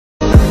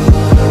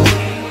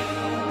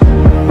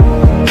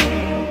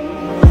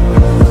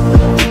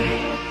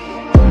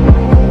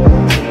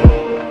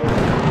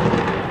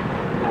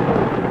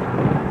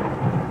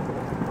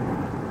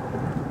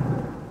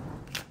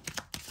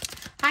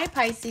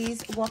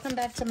Pisces, welcome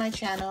back to my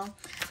channel.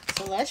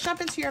 So let's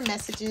jump into your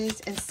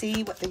messages and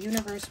see what the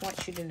universe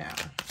wants you to know.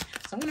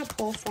 So I'm going to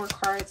pull 4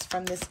 cards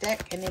from this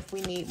deck, and if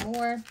we need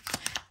more,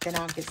 then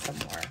I'll get some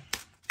more.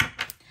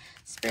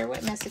 Spirit,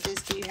 what messages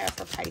do you have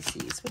for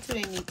Pisces? What do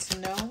they need to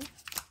know?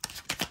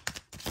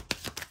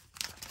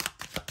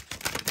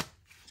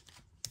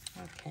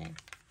 Okay.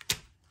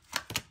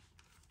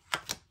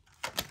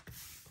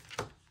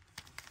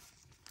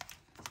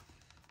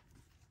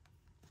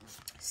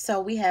 So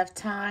we have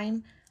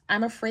time.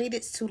 I'm afraid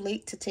it's too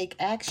late to take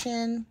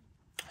action.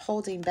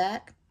 Holding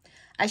back.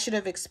 I should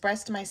have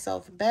expressed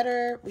myself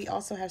better. We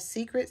also have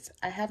secrets.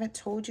 I haven't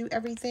told you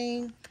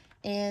everything.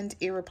 And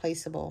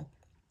irreplaceable.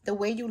 The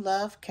way you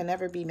love can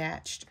never be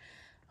matched.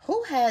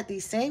 Who had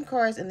these same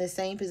cards in the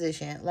same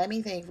position? Let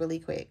me think really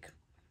quick.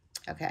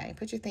 Okay,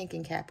 put your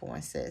thinking cap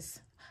on, sis.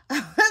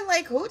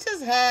 Like, who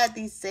just had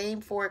these same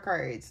 4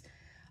 cards?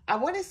 I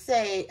want to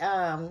say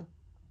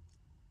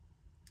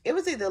it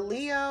was either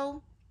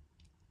Leo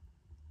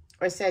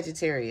or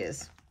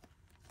Sagittarius.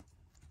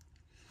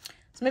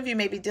 Some of you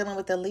may be dealing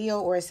with a Leo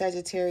or a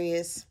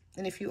Sagittarius.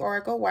 And if you are,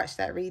 go watch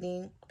that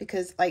reading.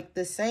 Because, like,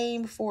 the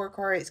same 4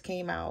 cards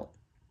came out.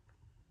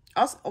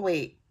 Also, oh,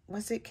 wait.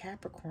 Was it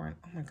Capricorn?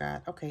 Oh, my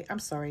God. Okay, I'm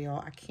sorry,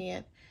 y'all. I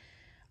can't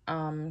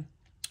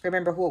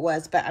remember who it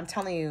was. But I'm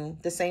telling you,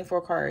 the same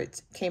 4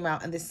 cards came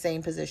out in the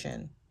same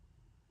position.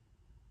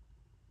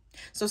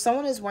 So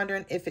someone is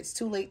wondering if it's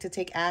too late to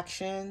take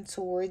action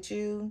towards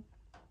you.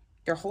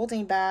 They're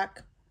holding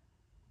back.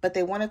 But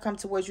they want to come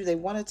towards you. They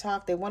want to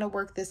talk. They want to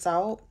work this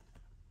out.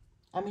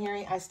 I'm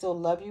hearing, I still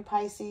love you,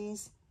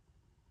 Pisces.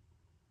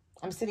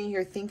 I'm sitting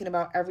here thinking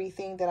about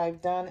everything that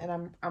I've done.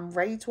 And I'm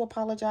ready to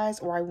apologize,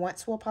 or I want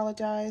to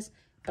apologize.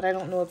 But I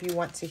don't know if you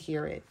want to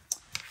hear it.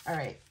 All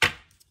right.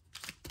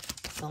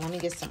 So let me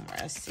get somewhere.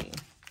 Let's see.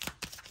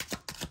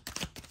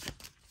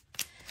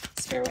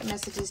 Spirit, what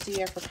messages do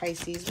you have for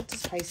Pisces? What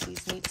does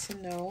Pisces need to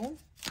know?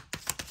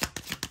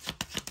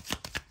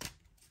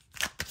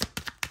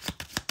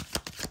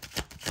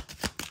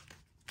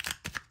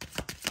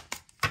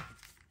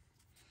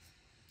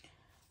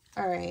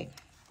 All right,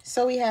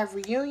 so we have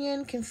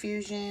reunion,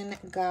 confusion,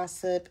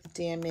 gossip,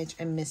 damage,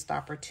 and missed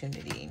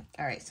opportunity.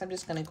 All right, so I'm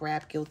just going to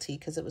grab guilty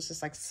because it was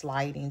just like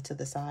sliding to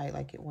the side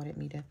like it wanted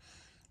me to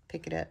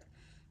pick it up.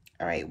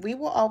 All right, we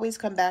will always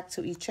come back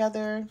to each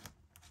other.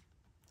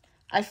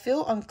 I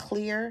feel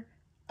unclear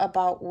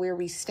about where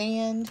we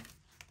stand.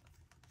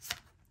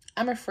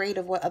 I'm afraid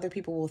of what other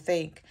people will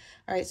think.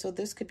 All right, so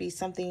this could be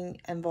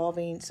something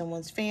involving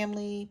someone's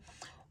family,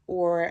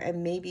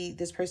 and maybe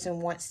this person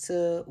wants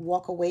to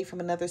walk away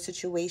from another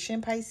situation,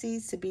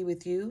 Pisces, to be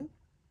with you.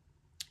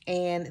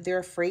 And they're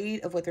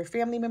afraid of what their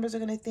family members are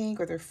going to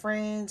think, or their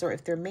friends, or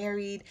if they're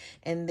married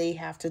and they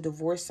have to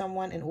divorce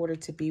someone in order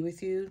to be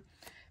with you.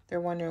 They're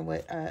wondering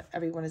what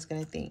everyone is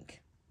going to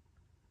think.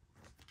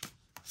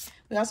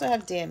 We also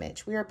have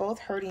damage. We are both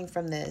hurting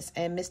from this,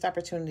 and missed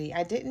opportunity.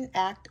 I didn't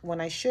act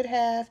when I should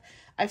have.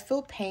 I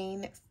feel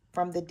pain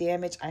from the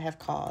damage I have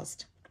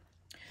caused.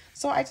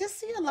 So I just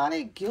see a lot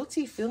of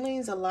guilty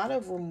feelings, a lot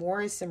of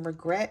remorse and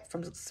regret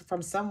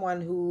from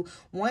someone who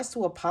wants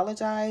to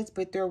apologize,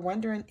 but they're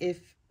wondering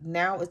if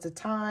now is the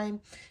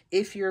time,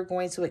 if you're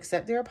going to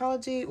accept their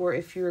apology or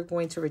if you're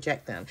going to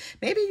reject them.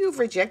 Maybe you've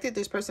rejected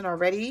this person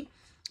already.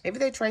 Maybe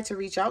they tried to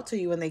reach out to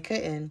you and they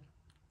couldn't.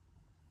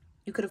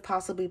 You could have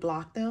possibly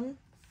blocked them.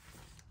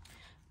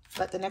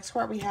 But the next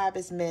card we have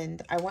is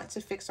mend. I want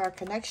to fix our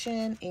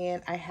connection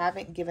and I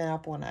haven't given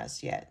up on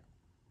us yet.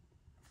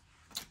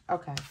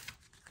 Okay.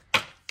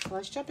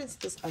 Let's jump into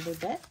this other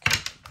deck.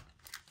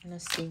 And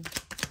let's see.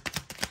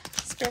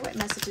 Spirit, what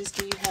messages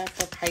do you have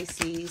for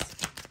Pisces?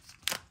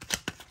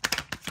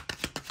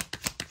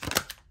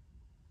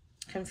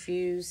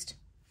 Confused.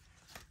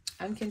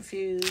 I'm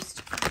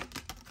confused.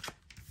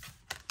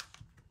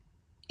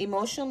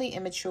 Emotionally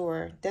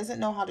immature. Doesn't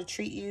know how to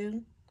treat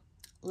you.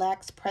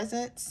 Lacks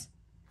presence.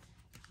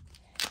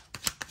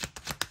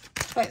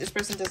 Like this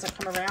person doesn't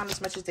come around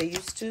as much as they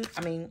used to.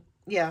 I mean,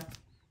 yeah.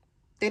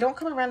 They don't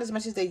come around as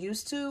much as they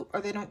used to, or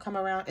they don't come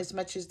around as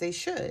much as they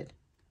should.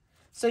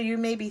 So you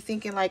may be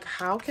thinking like,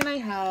 how can I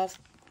have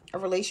a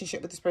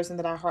relationship with this person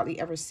that I hardly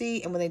ever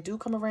see? And when they do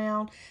come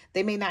around,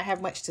 they may not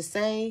have much to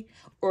say,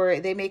 or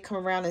they may come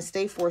around and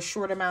stay for a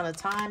short amount of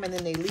time and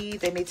then they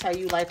leave. They may tell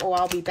you like, oh,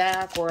 I'll be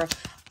back, or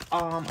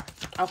I'll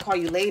call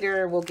you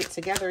later. We'll get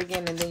together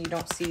again. And then you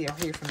don't see or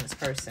hear from this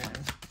person.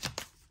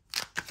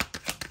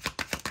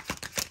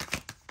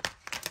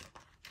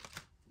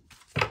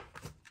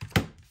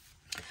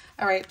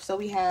 All right, so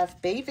we have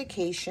Bay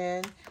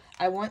Vacation.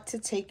 I want to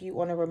take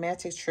you on a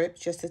romantic trip,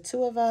 just the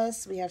 2 of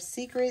us. We have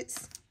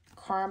secrets,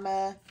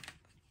 karma,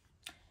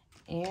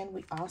 and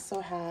we also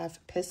have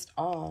pissed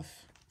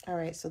off. All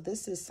right, so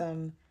this is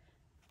some...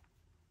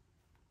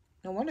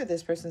 No wonder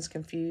this person's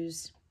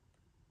confused.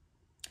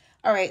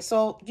 All right,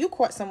 so you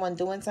caught someone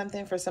doing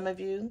something. For some of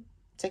you,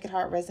 take it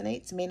how it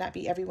resonates. May not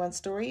be everyone's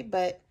story,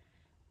 but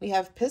we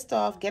have pissed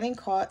off, getting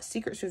caught,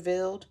 secrets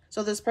revealed.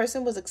 So this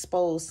person was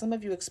exposed. Some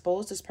of you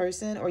exposed this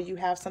person, or you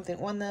have something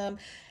on them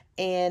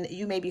and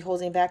you may be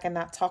holding back and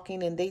not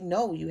talking, and they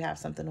know you have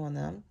something on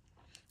them.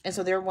 And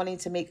so they're wanting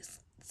to make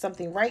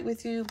something right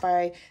with you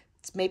by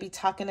maybe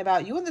talking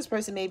about, you and this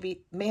person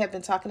may have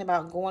been talking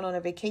about going on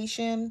a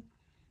vacation.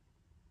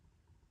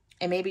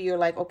 And maybe you're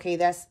like, okay,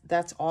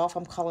 that's off.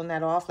 I'm calling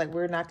that off. Like,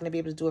 we're not going to be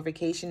able to do a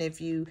vacation if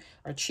you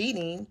are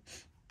cheating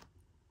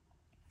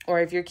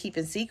or if you're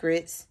keeping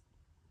secrets.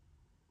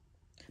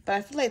 But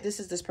I feel like this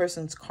is this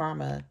person's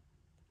karma.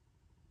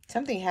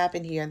 Something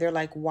happened here and they're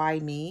like, why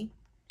me?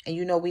 And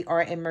you know, we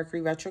are in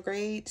Mercury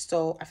retrograde.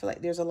 So I feel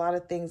like there's a lot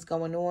of things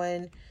going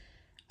on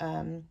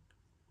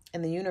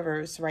in the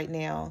universe right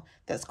now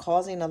that's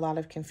causing a lot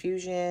of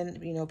confusion.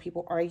 You know,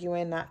 people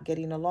arguing, not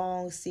getting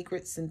along,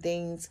 secrets and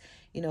things,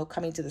 you know,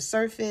 coming to the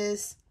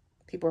surface.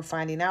 People are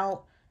finding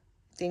out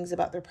things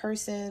about their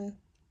person.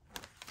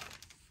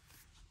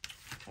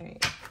 All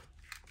right.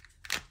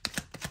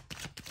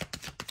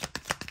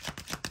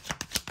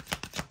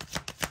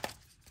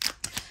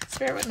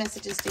 Spirit, what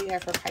messages do you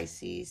have for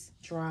Pisces?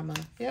 Drama.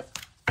 Yep.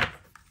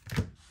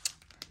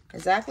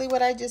 Exactly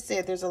what I just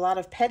said. There's a lot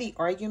of petty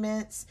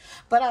arguments,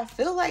 but I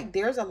feel like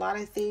there's a lot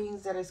of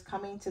things that is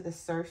coming to the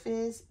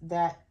surface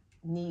that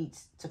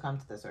needs to come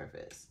to the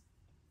surface.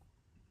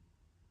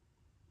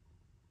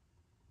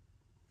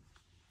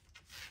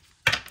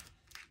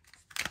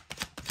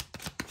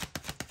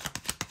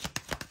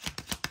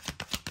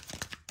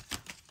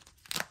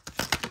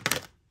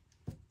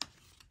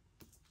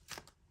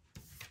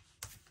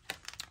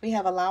 We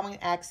have allowing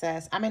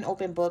access. I'm an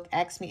open book.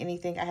 Ask me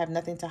anything. I have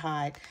nothing to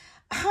hide.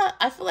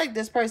 I feel like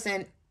this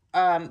person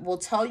will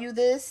tell you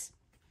this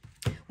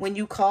when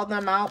you call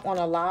them out on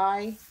a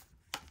lie.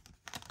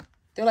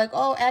 They're like,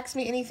 oh, ask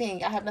me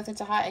anything. I have nothing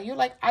to hide. And you're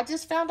like, I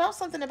just found out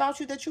something about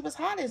you that you was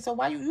hiding. So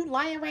why you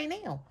lying right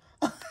now?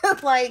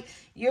 Like,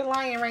 you're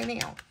lying right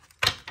now.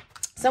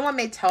 Someone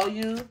may tell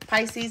you,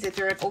 Pisces, if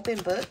you're an open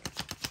book,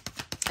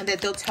 and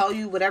that they'll tell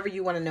you whatever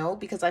you want to know,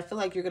 because I feel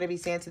like you're going to be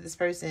saying to this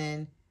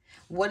person,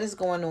 what is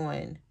going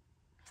on?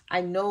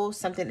 I know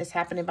something is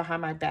happening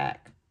behind my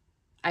back.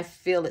 I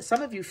feel it.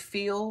 Some of you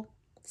feel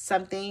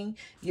something.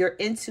 Your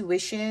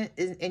intuition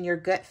and your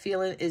gut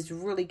feeling is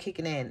really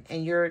kicking in.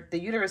 And the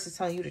universe is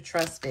telling you to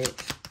trust it.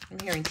 I'm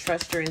hearing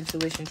trust your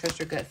intuition, trust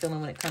your gut feeling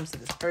when it comes to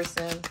this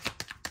person.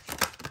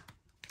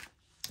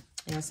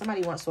 You know,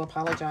 somebody wants to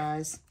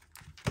apologize.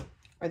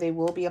 Or they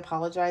will be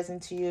apologizing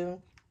to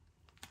you.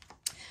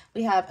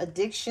 We have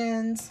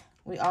addictions.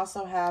 We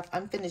also have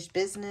unfinished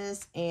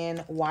business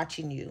and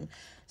watching you.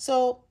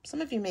 So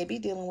some of you may be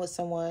dealing with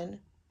someone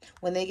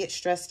when they get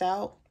stressed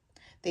out,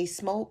 they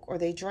smoke or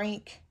they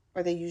drink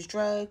or they use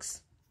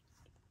drugs.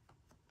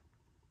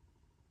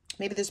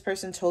 Maybe this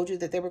person told you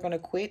that they were going to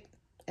quit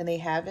and they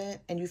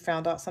haven't, and you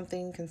found out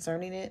something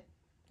concerning it.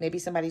 Maybe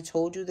somebody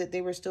told you that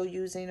they were still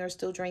using or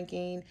still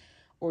drinking,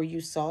 or you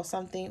saw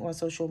something on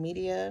social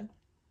media.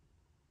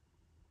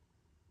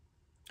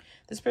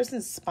 This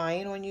person's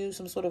spying on you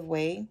some sort of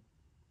way.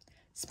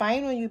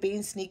 Spying on you,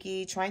 being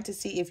sneaky, trying to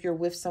see if you're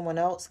with someone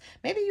else.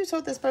 Maybe you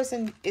told this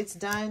person it's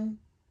done.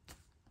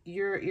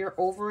 You're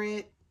over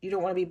it. You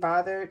don't want to be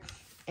bothered.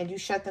 And you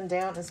shut them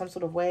down in some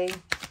sort of way.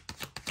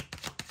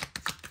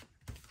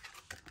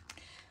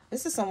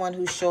 This is someone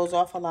who shows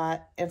off a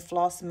lot and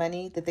floss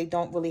money that they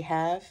don't really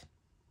have.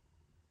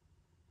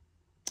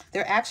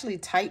 They're actually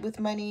tight with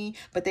money,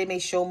 but they may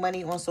show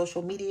money on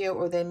social media,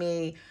 or they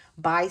may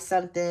buy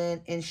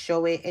something and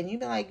show it. And you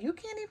be like, you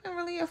can't even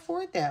really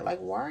afford that. Like,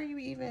 why are you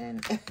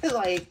even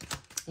like,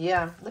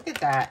 yeah, look at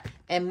that.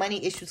 And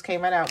money issues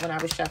came right out when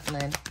I was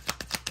shuffling.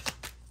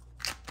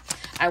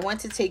 I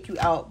want to take you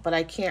out, but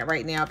I can't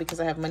right now because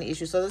I have money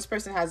issues. So this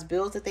person has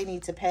bills that they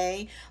need to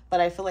pay, but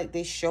I feel like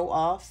they show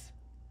off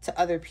to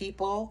other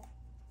people.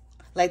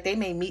 Like, they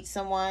may meet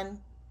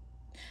someone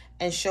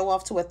and show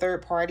off to a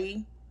third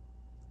party.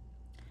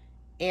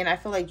 And I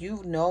feel like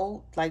you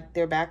know, like,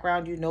 their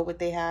background, you know what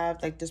they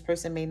have. Like, this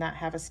person may not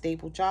have a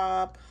stable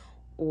job,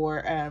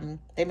 or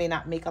they may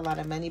not make a lot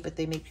of money, but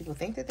they make people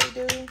think that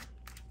they do.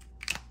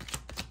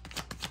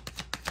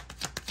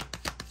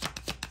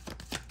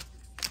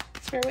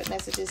 Spirit, what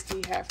messages do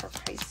you have for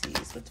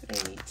Pisces? What do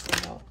they need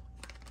to know?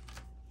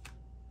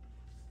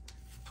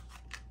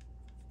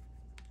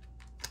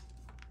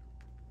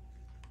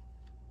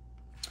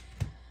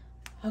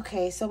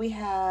 Okay, so we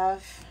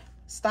have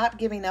stop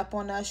giving up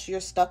on us. You're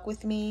stuck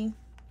with me.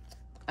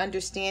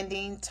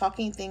 Understanding,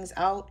 talking things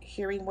out,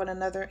 hearing one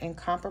another, and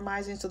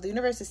compromising. So the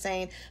universe is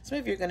saying some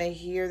of you are going to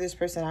hear this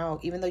person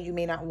out, even though you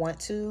may not want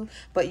to,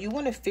 but you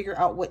want to figure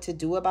out what to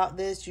do about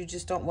this. You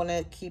just don't want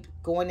to keep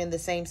going in the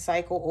same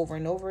cycle over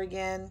and over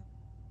again,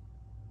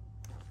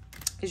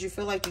 because you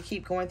feel like you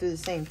keep going through the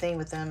same thing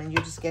with them and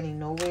you're just getting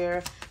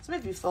nowhere. Some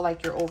of you feel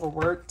like you're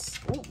overworked.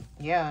 Ooh,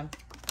 yeah,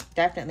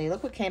 definitely.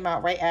 Look what came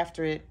out right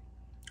after it.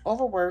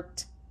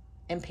 Overworked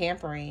and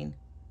pampering.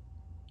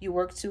 You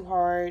work too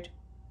hard.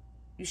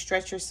 You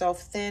stretch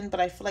yourself thin, but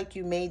I feel like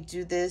you may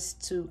do this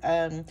to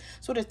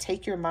sort of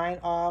take your mind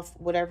off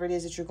whatever it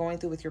is that you're going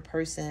through with your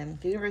person.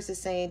 The universe is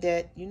saying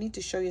that you need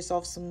to show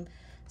yourself some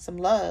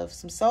love,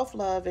 some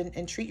self-love,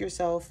 and treat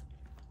yourself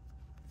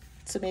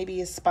to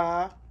maybe a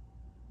spa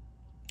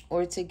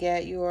or to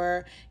get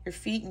your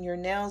feet and your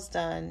nails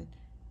done,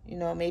 you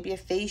know, maybe a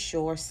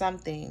facial or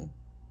something.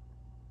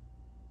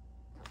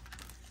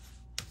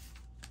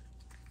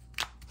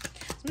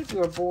 Some of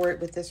you are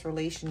bored with this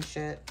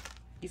relationship.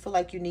 You feel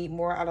like you need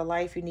more out of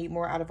life. You need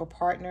more out of a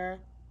partner.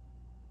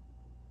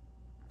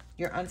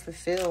 You're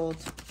unfulfilled.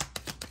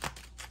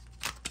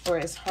 Or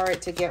it's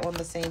hard to get on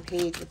the same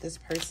page with this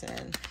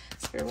person.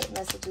 Spirit, what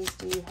messages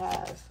do you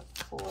have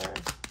for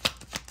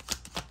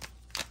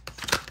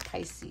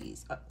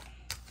Pisces? Oh,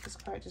 this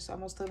card just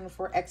almost living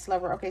for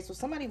ex-lover. Okay, so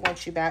somebody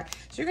wants you back.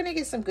 So you're going to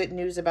get some good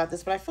news about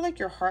this. But I feel like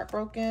you're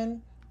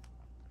heartbroken.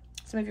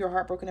 Some of you are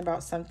heartbroken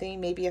about something.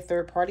 Maybe a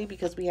third party,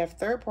 because we have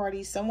third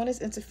parties. Someone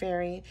is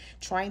interfering,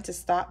 trying to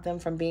stop them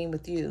from being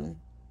with you.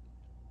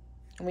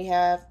 And we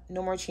have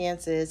no more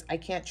chances. I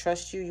can't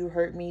trust you. You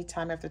hurt me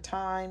time after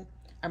time.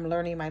 I'm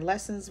learning my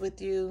lessons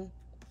with you.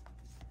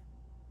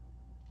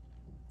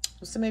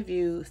 So some of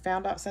you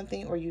found out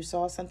something, or you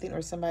saw something,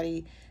 or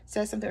somebody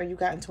said something, or you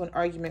got into an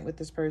argument with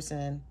this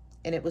person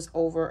and it was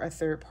over a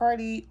third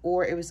party,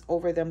 or it was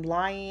over them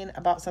lying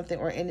about something,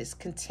 and it's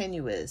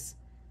continuous.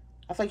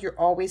 I feel like you're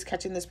always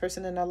catching this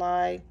person in a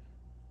lie.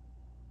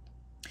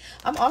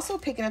 I'm also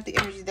picking up the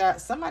energy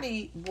that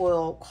somebody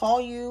will call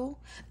you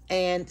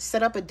and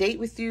set up a date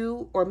with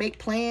you or make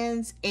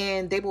plans,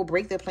 and they will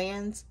break their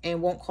plans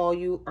and won't call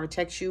you or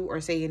text you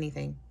or say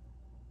anything.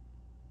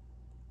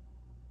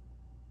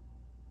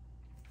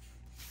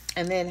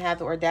 And then have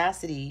the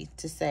audacity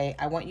to say,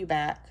 I want you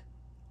back.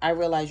 I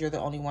realize you're the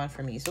only one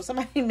for me. So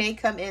somebody may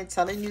come in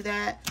telling you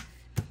that,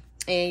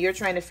 and you're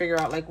trying to figure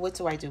out, like, what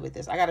do I do with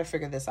this? I got to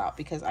figure this out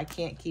because I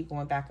can't keep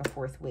going back and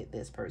forth with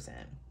this person.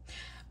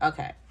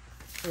 Okay.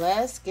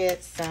 Let's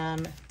get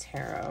some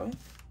tarot.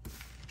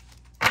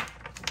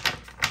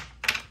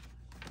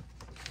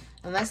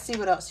 And let's see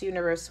what else the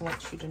universe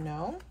wants you to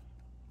know.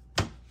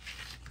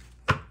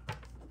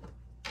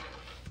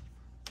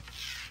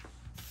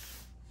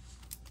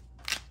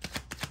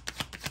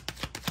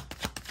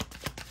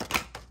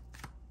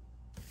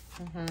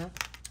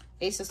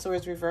 Ace of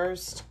Swords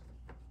reversed.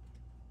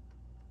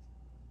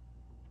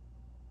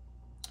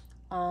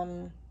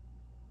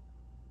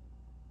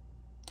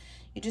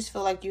 You just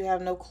feel like you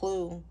have no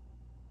clue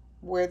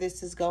where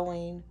this is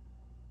going.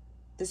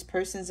 This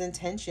person's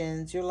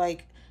intentions. You're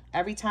like,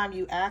 every time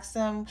you ask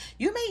them,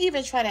 you may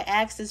even try to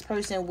ask this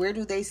person, where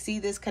do they see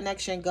this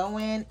connection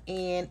going?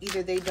 And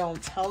either they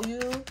don't tell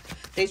you,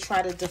 they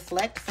try to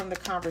deflect from the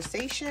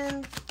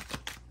conversation,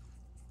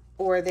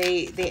 or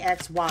they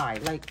ask why.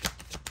 Like,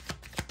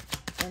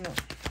 I don't know,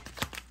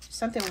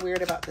 something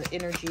weird about the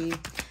energy.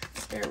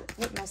 Spirit,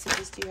 what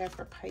messages do you have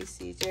for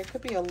Pisces? Yeah, it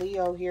could be a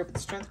Leo here, but the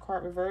Strength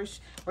card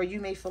reversed, or you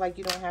may feel like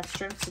you don't have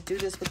strength to do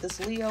this with this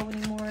Leo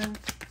anymore.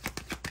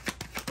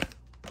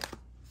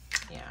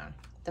 Yeah,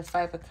 the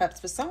Five of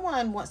Cups. But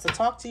someone wants to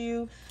talk to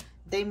you.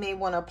 They may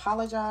want to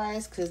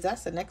apologize, because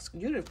that's the next,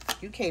 you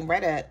came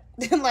right at,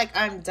 like,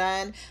 I'm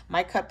done.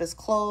 My cup is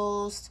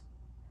closed.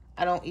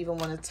 I don't even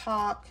want to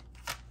talk.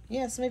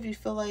 Yeah, some of you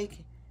feel like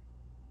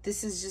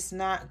this is just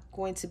not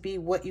going to be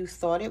what you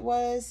thought it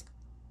was.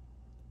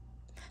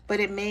 But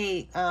it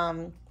may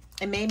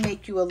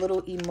make you a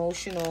little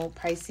emotional,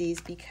 Pisces,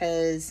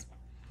 because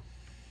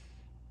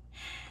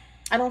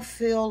I don't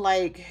feel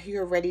like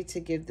you're ready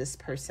to give this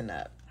person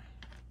up.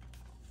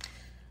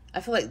 I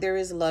feel like there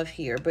is love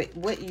here, but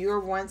what you're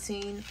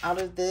wanting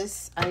out of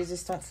this, I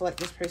just don't feel like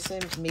this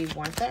person may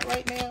want that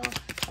right now.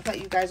 I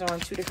thought you guys are on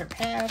two different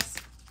paths.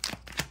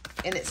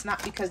 And it's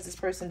not because this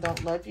person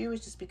don't love you.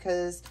 It's just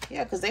because,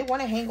 yeah, because they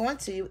want to hang on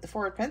to you with the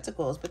Four of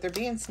Pentacles, but they're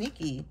being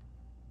sneaky.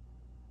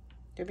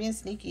 They're being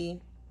sneaky,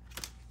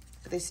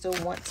 but they still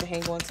want to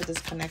hang on to this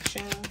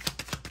connection.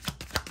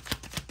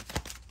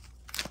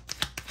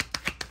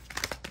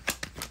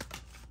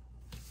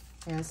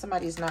 And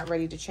somebody's not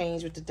ready to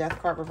change with the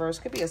Death card reverse.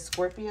 Could be a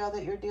Scorpio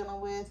that you're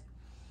dealing with.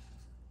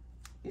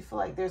 You feel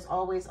like there's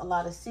always a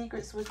lot of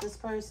secrets with this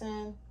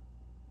person.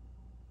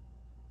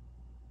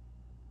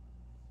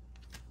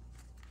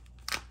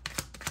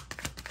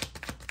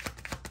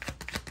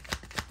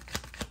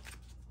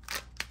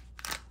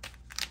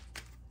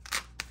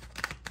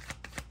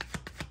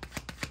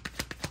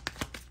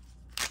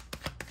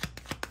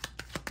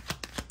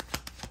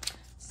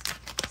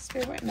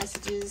 Spirit, what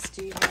messages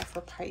do you have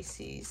for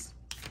Pisces?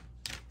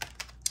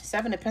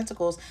 Seven of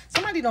Pentacles.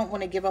 Somebody don't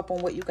want to give up on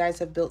what you guys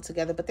have built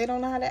together, but they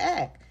don't know how to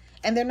act.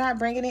 And they're not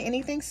bringing in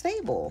anything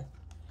stable.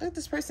 Look at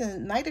this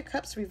person. Knight of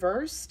Cups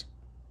reversed.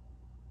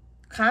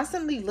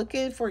 Constantly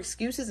looking for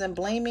excuses and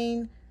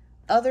blaming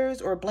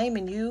others or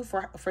blaming you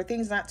for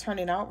things not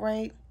turning out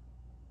right.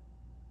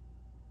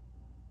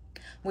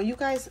 When you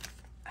guys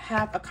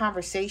have a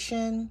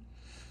conversation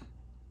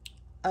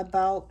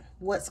about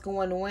what's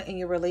going on in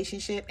your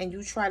relationship and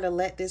you try to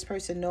let this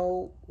person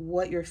know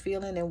what you're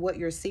feeling and what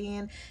you're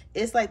seeing,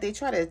 it's like they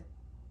try to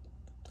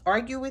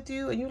argue with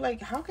you, and you're like,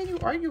 how can you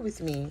argue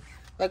with me?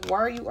 Like, why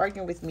are you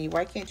arguing with me?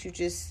 Why can't you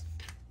just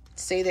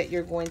say that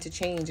you're going to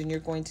change and you're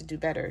going to do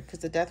better? Because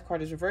the Death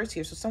card is reversed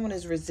here. So someone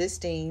is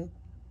resisting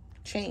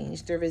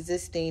change. They're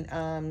resisting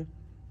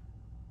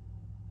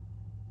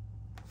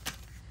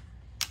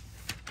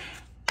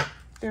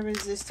They're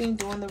resisting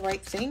doing the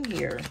right thing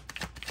here.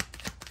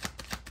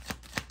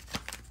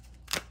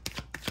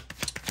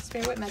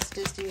 Spirit, what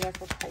messages do you have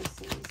for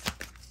Pisces?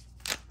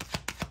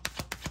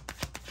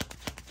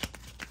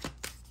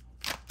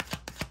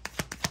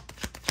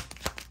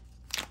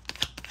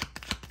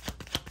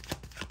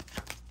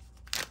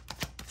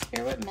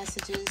 Spirit, what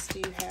messages do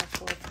you have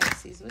for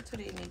Pisces? What do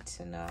they need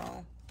to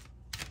know?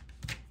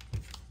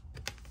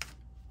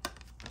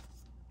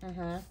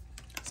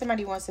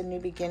 Somebody wants a new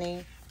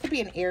beginning. Could be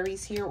an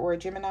Aries here or a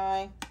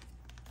Gemini.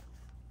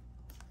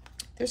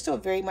 They're still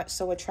very much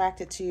so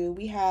attracted to you.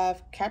 We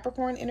have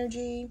Capricorn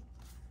energy,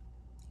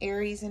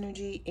 Aries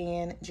energy,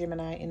 and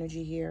Gemini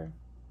energy here.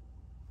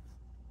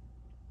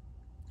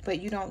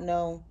 But you don't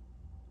know.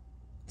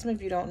 Some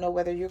of you don't know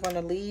whether you're going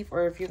to leave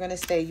or if you're going to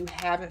stay. You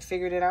haven't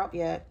figured it out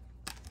yet.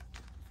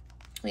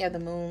 We have the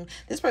moon.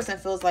 This person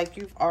feels like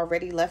you've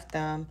already left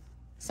them.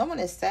 Someone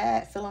is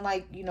sad, feeling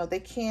like, you know, they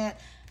can't.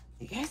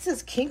 Yes,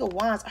 this King of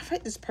Wands. I feel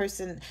like this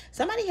person,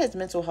 somebody has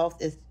mental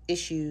health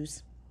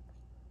issues.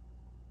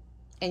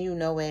 And you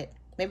know it.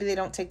 Maybe they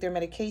don't take their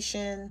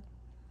medication.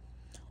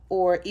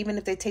 Or even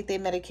if they take their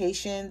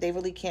medication, they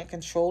really can't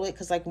control it.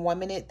 Because like 1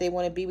 minute they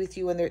want to be with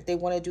you and they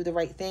want to do the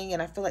right thing.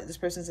 And I feel like this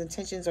person's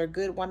intentions are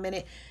good 1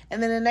 minute.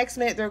 And then the next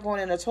minute they're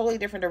going in a totally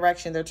different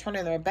direction. They're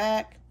turning their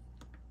back.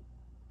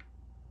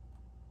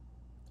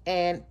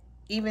 And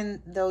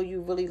even though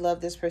you really love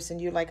this person,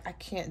 you're like, I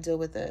can't deal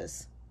with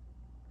this.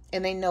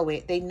 And they know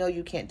it. They know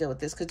you can't deal with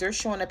this because they're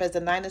showing up as the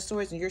 9 of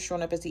Swords and you're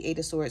showing up as the 8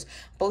 of Swords.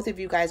 Both of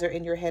you guys are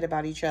in your head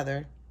about each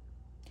other.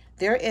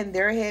 They're in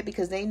their head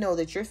because they know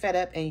that you're fed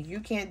up and you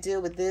can't deal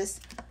with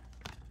this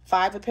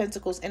 5 of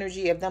Pentacles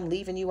energy of them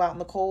leaving you out in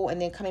the cold and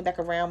then coming back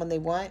around when they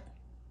want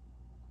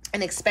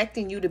and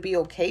expecting you to be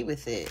okay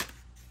with it.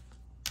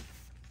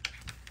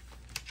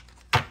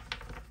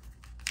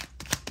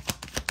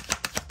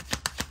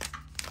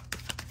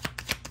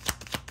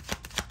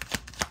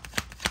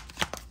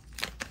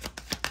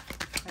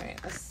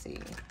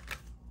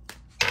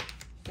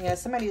 Yeah,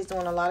 somebody is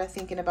doing a lot of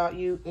thinking about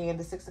you, and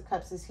the 6 of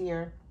Cups is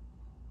here.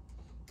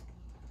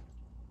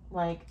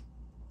 Like,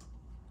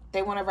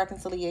 they want a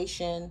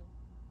reconciliation.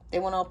 They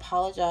want to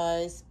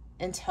apologize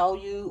and tell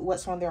you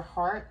what's on their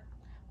heart,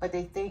 but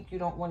they think you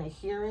don't want to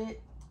hear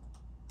it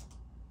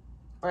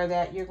or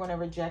that you're going to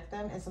reject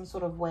them in some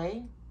sort of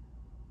way.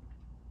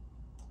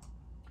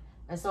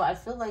 And so I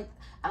feel like,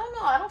 I don't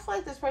know, I don't feel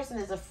like this person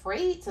is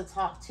afraid to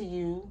talk to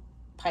you,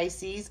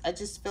 Pisces. I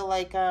just feel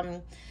like,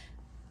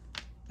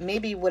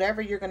 maybe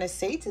whatever you're going to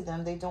say to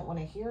them, they don't want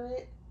to hear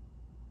it.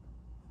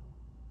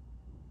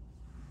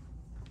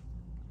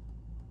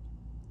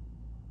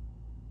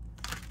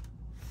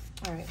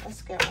 All right,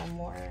 let's get one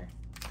more.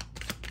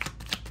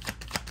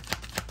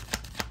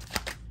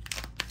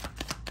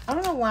 I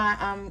don't know why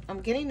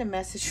I'm getting a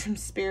message from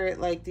Spirit,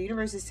 like the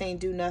universe is saying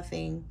do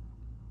nothing.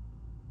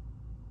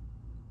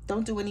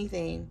 Don't do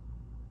anything.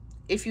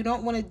 If you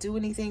don't want to do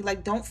anything,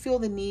 like don't feel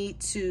the need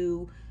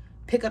to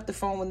pick up the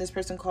phone when this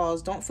person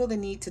calls. Don't feel the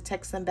need to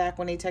text them back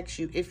when they text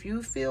you. If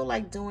you feel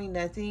like doing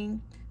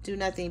nothing, do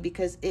nothing,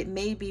 because it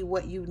may be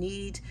what you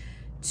need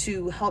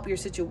to help your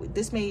situation.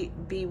 This may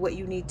be what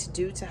you need to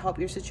do to help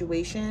your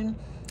situation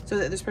so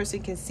that this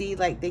person can see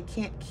like they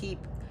can't keep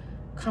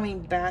coming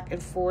back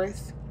and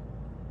forth,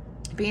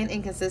 being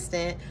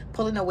inconsistent,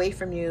 pulling away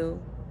from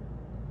you,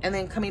 and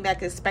then coming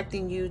back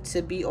expecting you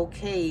to be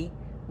okay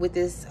with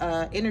this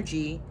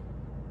energy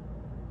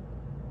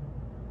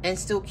and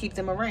still keep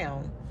them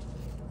around.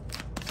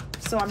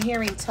 So I'm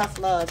hearing tough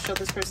love. Show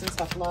this person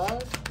tough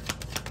love.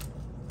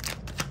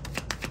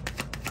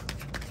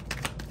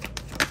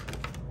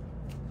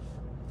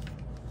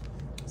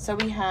 So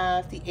we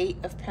have the 8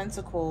 of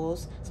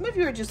Pentacles. Some of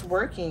you are just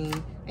working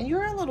and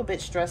you're a little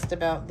bit stressed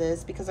about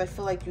this because I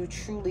feel like you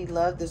truly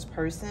love this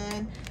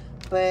person,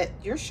 but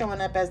you're showing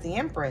up as the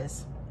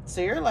Empress.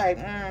 So you're like,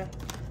 I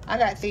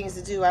got things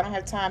to do. I don't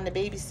have time to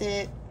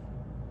babysit.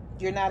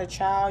 You're not a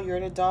child. You're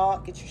an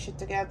adult. Get your shit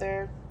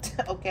together.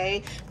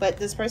 Okay. But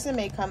this person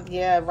may come,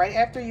 right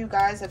after you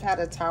guys have had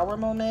a tower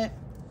moment.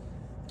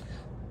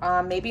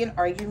 Maybe an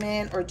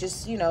argument or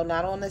just, you know,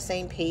 not on the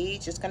same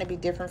page. It's going to be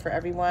different for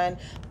everyone.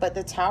 But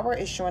the tower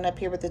is showing up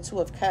here with the 2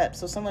 of Cups.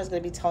 So someone's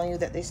going to be telling you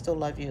that they still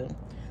love you.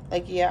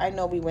 Like, yeah, I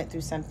know we went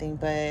through something,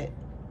 but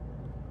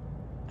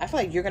I feel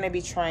like you're going to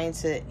be trying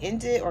to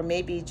end it or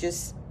maybe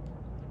just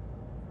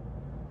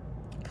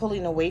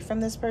pulling away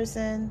from this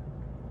person.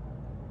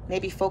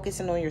 Maybe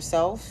focusing on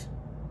yourself.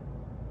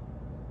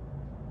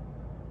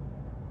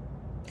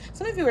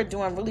 Some of you are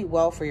doing really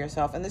well for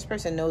yourself, and this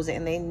person knows it,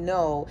 and they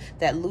know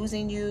that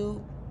losing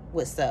you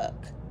would suck.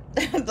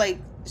 Like,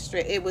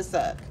 straight, it would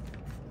suck.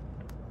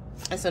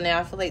 And so now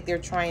I feel like they're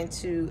trying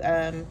to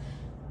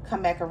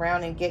come back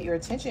around and get your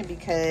attention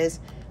because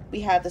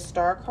we have the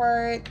Star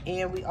card,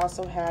 and we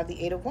also have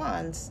the 8 of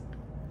Wands.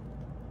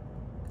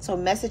 So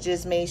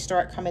messages may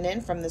start coming in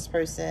from this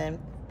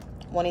person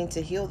wanting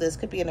to heal this.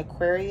 Could be an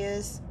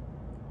Aquarius.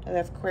 We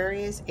have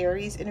Aquarius,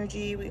 Aries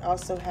energy. We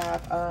also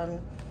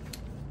have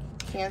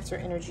Cancer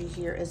energy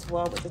here as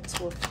well with the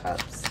 2 of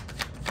Cups.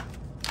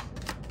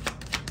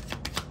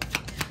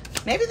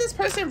 Maybe this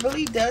person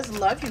really does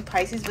love you,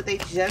 Pisces, but they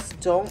just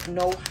don't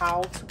know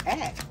how to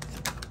act.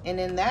 And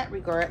in that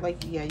regard, like,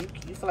 yeah,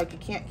 you feel like you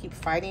can't keep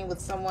fighting with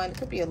someone. It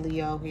could be a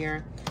Leo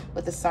here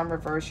with the sun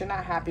reverse. You're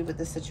not happy with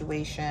the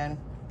situation.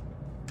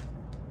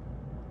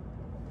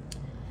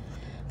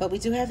 But we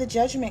do have the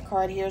Judgment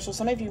card here. So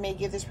some of you may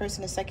give this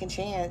person a second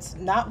chance,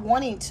 not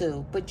wanting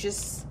to, but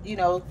just, you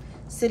know,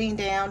 sitting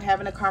down,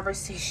 having a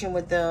conversation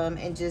with them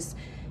and just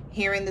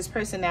hearing this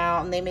person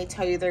out. And they may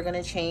tell you they're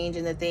going to change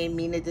and that they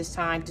mean it this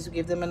time. Just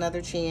give them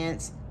another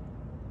chance.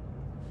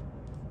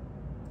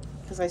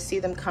 Because I see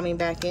them coming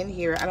back in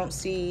here. I don't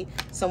see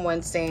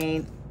someone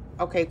saying,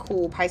 okay,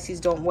 cool, Pisces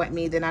don't want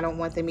me, then I don't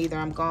want them either,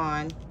 I'm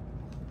gone.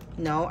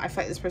 No, I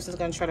fight. This person's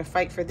going to try to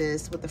fight for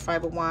this with the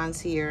Five of Wands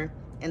here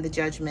and the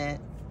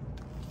Judgment.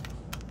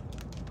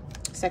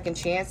 Second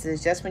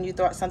chances, just when you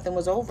thought something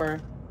was over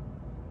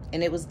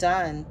and it was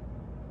done.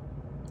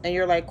 And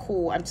you're like,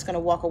 cool, I'm just going to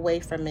walk away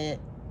from it.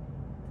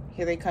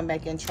 Here they come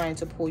back in trying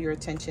to pull your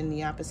attention in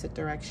the opposite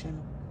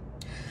direction.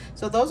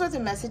 So those are the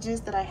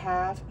messages that I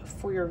have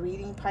for your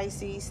reading,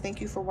 Pisces.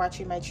 Thank you for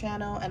watching my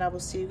channel, and I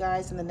will see you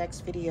guys in the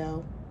next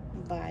video.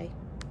 Bye.